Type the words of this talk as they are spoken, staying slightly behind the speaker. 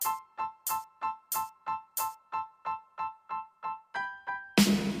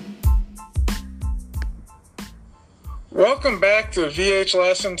Welcome back to VH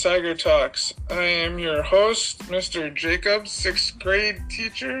Lassen Tiger Talks. I am your host, Mr. Jacobs, 6th grade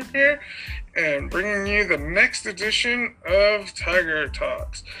teacher here, and bringing you the next edition of Tiger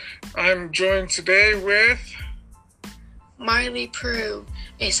Talks. I'm joined today with Marley Peru,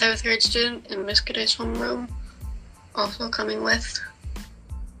 a 7th grade student in Miss Caday's homeroom, also coming with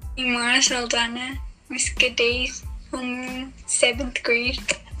Imara Saldana, Miss Caday's homeroom, 7th grade.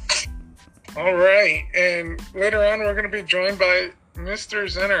 All right, and later on we're going to be joined by Mr.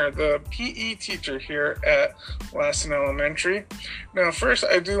 Zenner, the PE teacher here at Lassen Elementary. Now, first,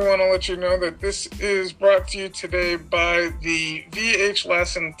 I do want to let you know that this is brought to you today by the VH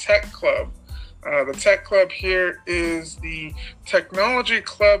Lassen Tech Club. The Tech Club here is the technology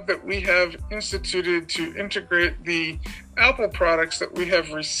club that we have instituted to integrate the Apple products that we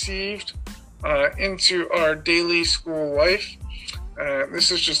have received into our daily school life. This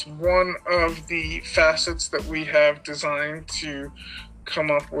is just one of the facets that we have designed to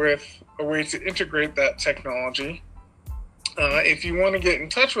come up with a way to integrate that technology. If you want to get in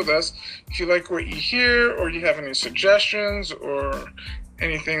touch with us, if you like what you hear or you have any suggestions or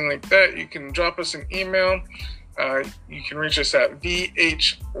anything like that, you can drop us an email. You can reach us at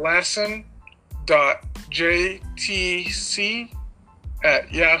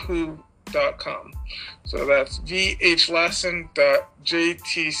vhlassen.jtc@yahoo.com. So that's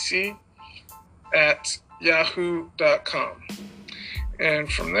vhlassen.jtc@yahoo.com.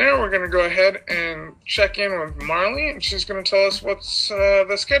 And from there, we're going to go ahead and check in with Marley, and she's going to tell us what's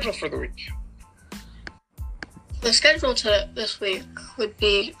the schedule for the week. The schedule this week would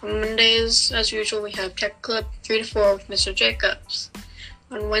be Mondays, as usual, we have Tech Club 3 to 4 with Mr. Jacobs.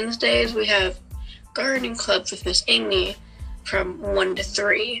 On Wednesdays, we have Gardening Club with Miss Amy from 1 to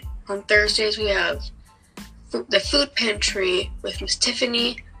 3. On Thursdays, we have the Food Pantry with Miss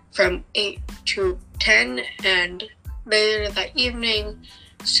Tiffany from 8 to 10, and later that evening,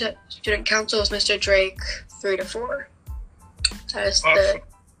 Student Council with Mr. Drake, 3 to 4. That is awesome.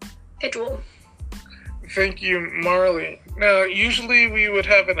 The schedule. Thank you, Marley. Now, usually we would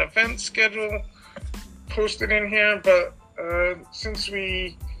have an event schedule posted in here, but since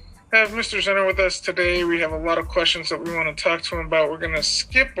we have Mr. Zenner with us today, we have a lot of questions that we want to talk to him about. We're going to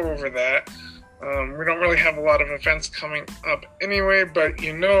skip over that. We don't really have a lot of events coming up anyway, but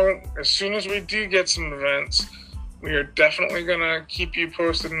as soon as we do get some events, we are definitely going to keep you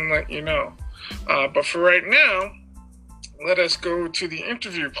posted and let you know. But for right now, let us go to the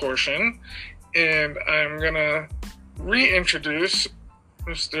interview portion, and I'm going to reintroduce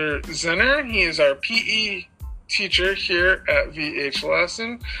Mr. Zenner. He is our PE teacher here at VH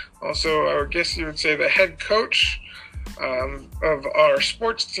Lassen. Also, I guess you would say the head coach of our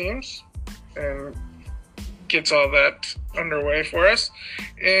sports teams, and gets all that underway for us.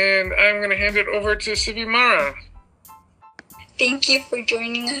 And I'm going to hand it over to Sivimara. Thank you for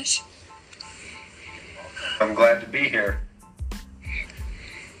joining us. I'm glad to be here.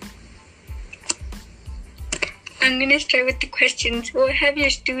 I'm going to start with the questions. What have your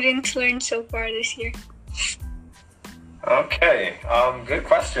students learned so far this year? Okay, good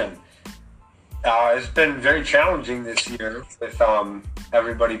question. It's been very challenging this year with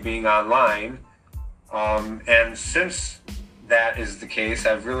everybody being online. And since that is the case,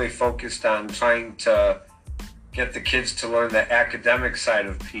 I've really focused on trying to get the kids to learn the academic side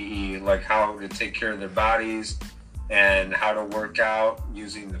of PE, like how to take care of their bodies and how to work out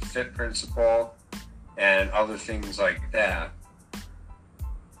using the FIT principle and other things like that.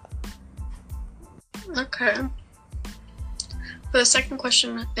 Okay. The second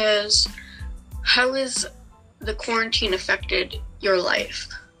question is, how has the quarantine affected your life?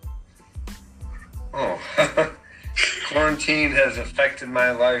 Quarantine has affected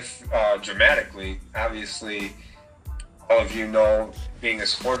my life dramatically. Obviously, all of you know, being a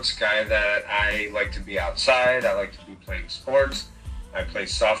sports guy, that I like to be outside. I like to be playing sports. I play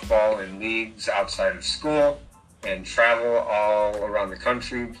softball in leagues outside of school and travel all around the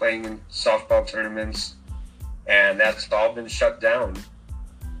country playing in softball tournaments. And that's all been shut down.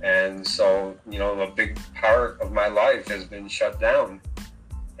 And so, a big part of my life has been shut down.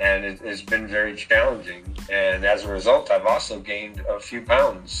 And it has been very challenging. And as a result, I've also gained a few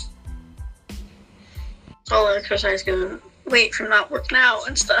pounds. Oh, because I was going to weight from not working out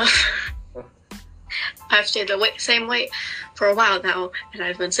and stuff. I've stayed the same weight for a while now, and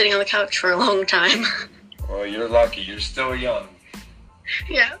I've been sitting on the couch for a long time. Well, you're lucky. You're still young.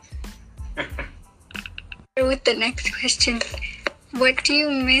 Yeah. With the next question, what do you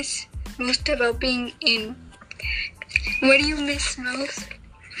miss most about being in? What do you miss most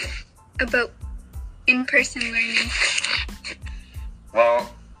about in-person learning? Well,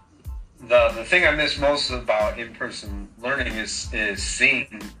 the thing I miss most about in-person learning is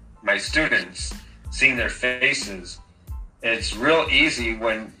seeing my students, seeing their faces. It's real easy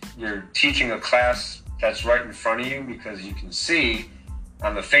when you're teaching a class that's right in front of you because you can see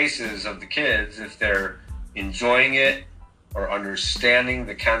on the faces of the kids if they're enjoying it or understanding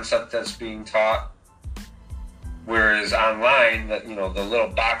the concept that's being taught. Whereas online, the little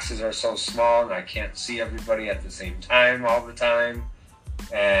boxes are so small and I can't see everybody at the same time all the time.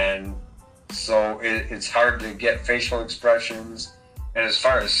 And so it's hard to get facial expressions. And as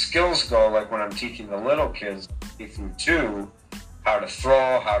far as skills go, like when I'm teaching the little kids, K through 2, how to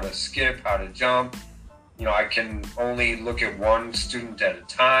throw, how to skip, how to jump, I can only look at one student at a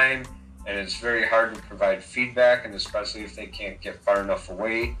time, and it's very hard to provide feedback, and especially if they can't get far enough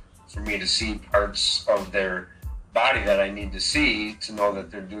away for me to see parts of their body that I need to see to know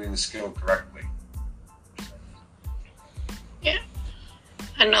that they're doing the skill correctly. Yeah.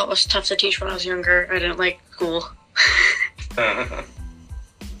 I know it was tough to teach when I was younger. I didn't like school. And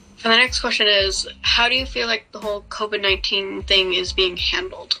the next question is, how do you feel like the whole COVID-19 thing is being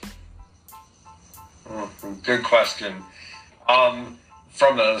handled? Good question.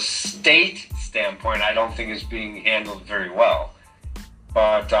 From a state standpoint, I don't think it's being handled very well.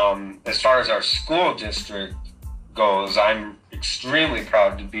 But as far as our school district goes, I'm extremely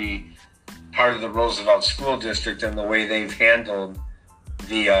proud to be part of the Roosevelt School District and the way they've handled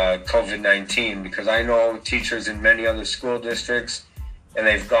the COVID-19, because I know teachers in many other school districts, and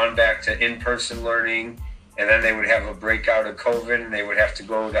they've gone back to in-person learning, and then they would have a breakout of COVID, and they would have to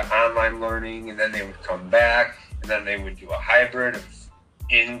go to online learning, and then they would come back, and then they would do a hybrid of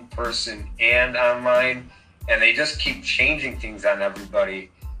in-person and online, and they just keep changing things on everybody.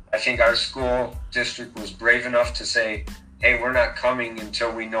 I think our school district was brave enough to say, hey, we're not coming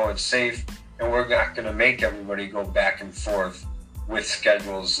until we know it's safe, and we're not going to make everybody go back and forth with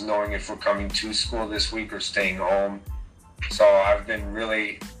schedules, knowing if we're coming to school this week or staying home. So I've been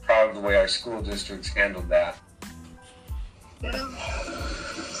really proud of the way our school districts handled that. I'll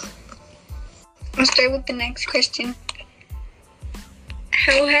start with the next question.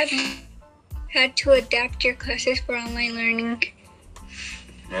 How have you had to adapt your classes for online learning?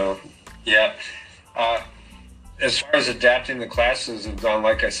 As far as adapting the classes have gone,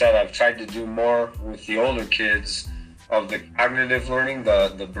 like I said, I've tried to do more with the older kids of the cognitive learning,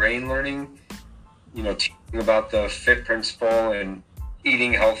 the brain learning, teaching about the FIT principle and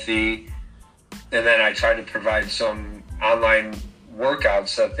eating healthy. And then I try to provide some online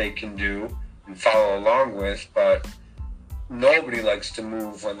workouts that they can do and follow along with, but nobody likes to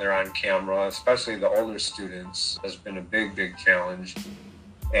move when they're on camera, especially the older students. Has been a big, big challenge.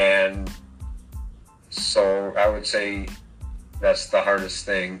 And so I would say that's the hardest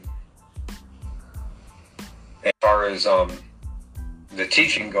thing. As far as the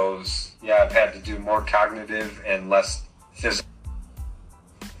teaching goes, I've had to do more cognitive and less physical.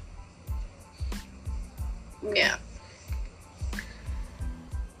 Yeah.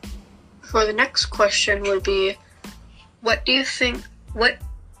 For the next question would be, what do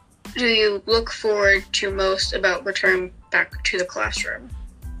you look forward to most about returning back to the classroom?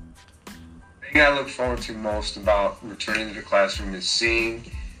 The thing I look forward to most about returning to the classroom is seeing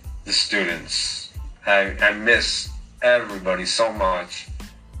the students. I miss everybody so much.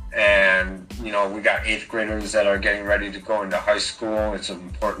 And, we got 8th graders that are getting ready to go into high school. It's an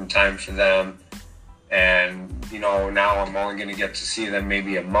important time for them. And, now I'm only going to get to see them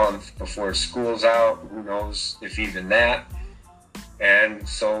maybe a month before school's out. Who knows if even that. And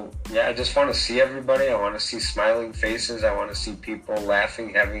so, I just want to see everybody. I want to see smiling faces. I want to see people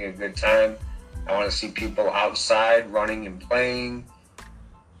laughing, having a good time. I want to see people outside running and playing.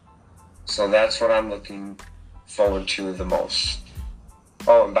 So that's what I'm looking forward to the most.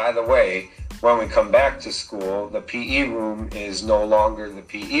 Oh, and by the way, when we come back to school, the PE room is no longer the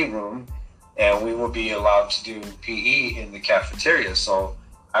PE room, and we will be allowed to do PE in the cafeteria. So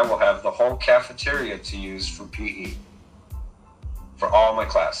I will have the whole cafeteria to use for PE for all my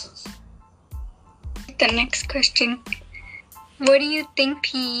classes. The next question. What do you think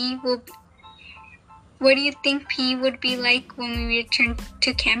PE would be like when we return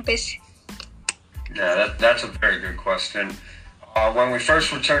to campus? Yeah, that's a very good question. When we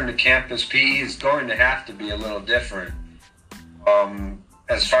first return to campus, PE is going to have to be a little different.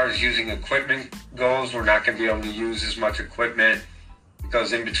 As far as using equipment goes, we're not going to be able to use as much equipment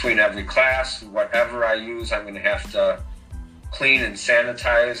because in between every class, whatever I use, I'm going to have to clean and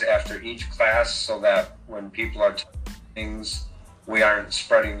sanitize after each class so that when people are touching things, we aren't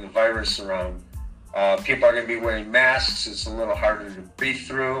spreading the virus around. People are going to be wearing masks. It's a little harder to breathe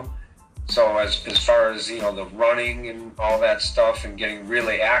through. So as far as, the running and all that stuff and getting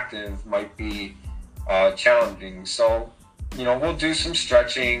really active might be challenging. So, we'll do some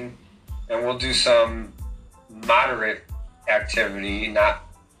stretching and we'll do some moderate activity, not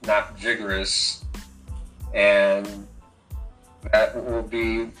vigorous. And that will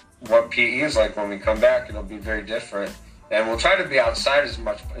be what PE is like when we come back. It'll be very different. And we'll try to be outside as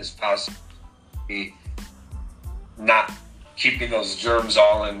much as possible. Not keeping those germs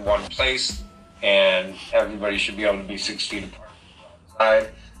all in one place, and everybody should be able to be 6 feet apart outside.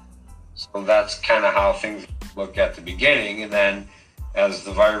 So that's kind of how things look at the beginning, and then as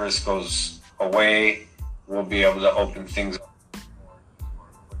the virus goes away, we'll be able to open things up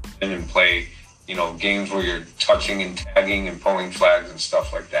and play, games where you're touching and tagging and pulling flags and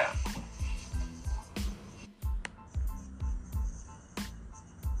stuff like that.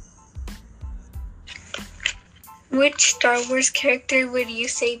 Which Star Wars character would you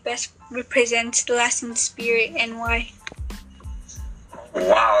say best represents the lasting spirit and why?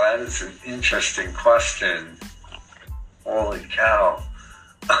 Wow, that is an interesting question. Holy cow.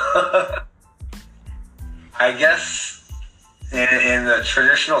 I guess in the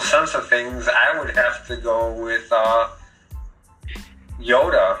traditional sense of things, I would have to go with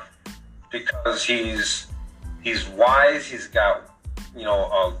Yoda, because he's wise, he's got,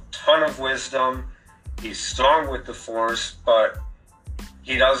 a ton of wisdom. He's strong with the Force, but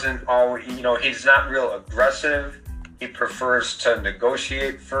he doesn't always, he's not real aggressive. He prefers to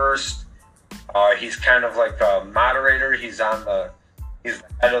negotiate first. He's kind of like a moderator. He's the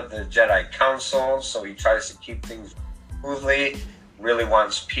head of the Jedi Council, so he tries to keep things smoothly, really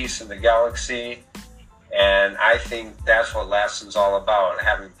wants peace in the galaxy. And I think that's what Lassen's all about,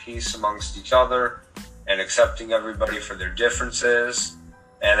 having peace amongst each other and accepting everybody for their differences,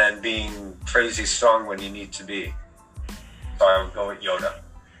 and then being crazy strong when you need to be. So I would go with Yoda.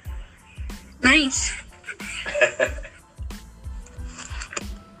 Nice.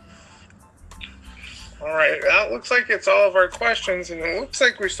 All right, that looks like it's all of our questions, and it looks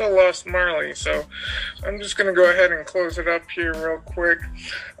like we still lost Marley, so I'm just going to go ahead and close it up here real quick.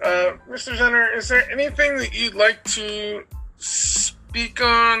 Mr. Zenner, is there anything that you'd like to speak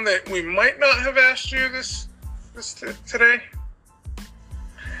on that we might not have asked you today?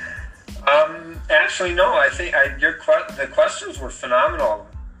 Actually, no. I think the questions were phenomenal,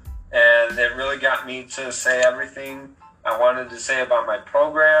 and it really got me to say everything I wanted to say about my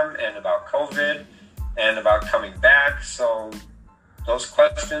program and about COVID and about coming back. So those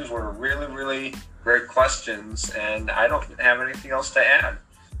questions were really, really great questions, and I don't have anything else to add.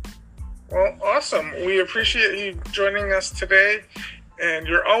 Well, awesome. We appreciate you joining us today, and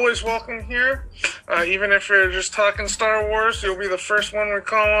you're always welcome here. Even if you're just talking Star Wars, you'll be the first one we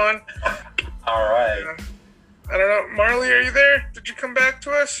call on. All right. I don't know. Marley, are you there? Did you come back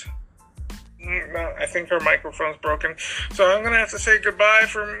to us? No, I think her microphone's broken. So I'm going to have to say goodbye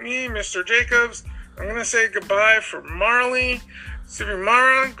for me, Mr. Jacobs. I'm going to say goodbye for Marley.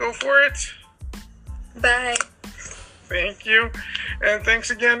 Sivimara, go for it. Bye. Thank you. And thanks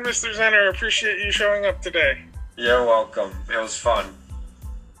again, Mr. Zenner. Appreciate you showing up today. You're welcome. It was fun.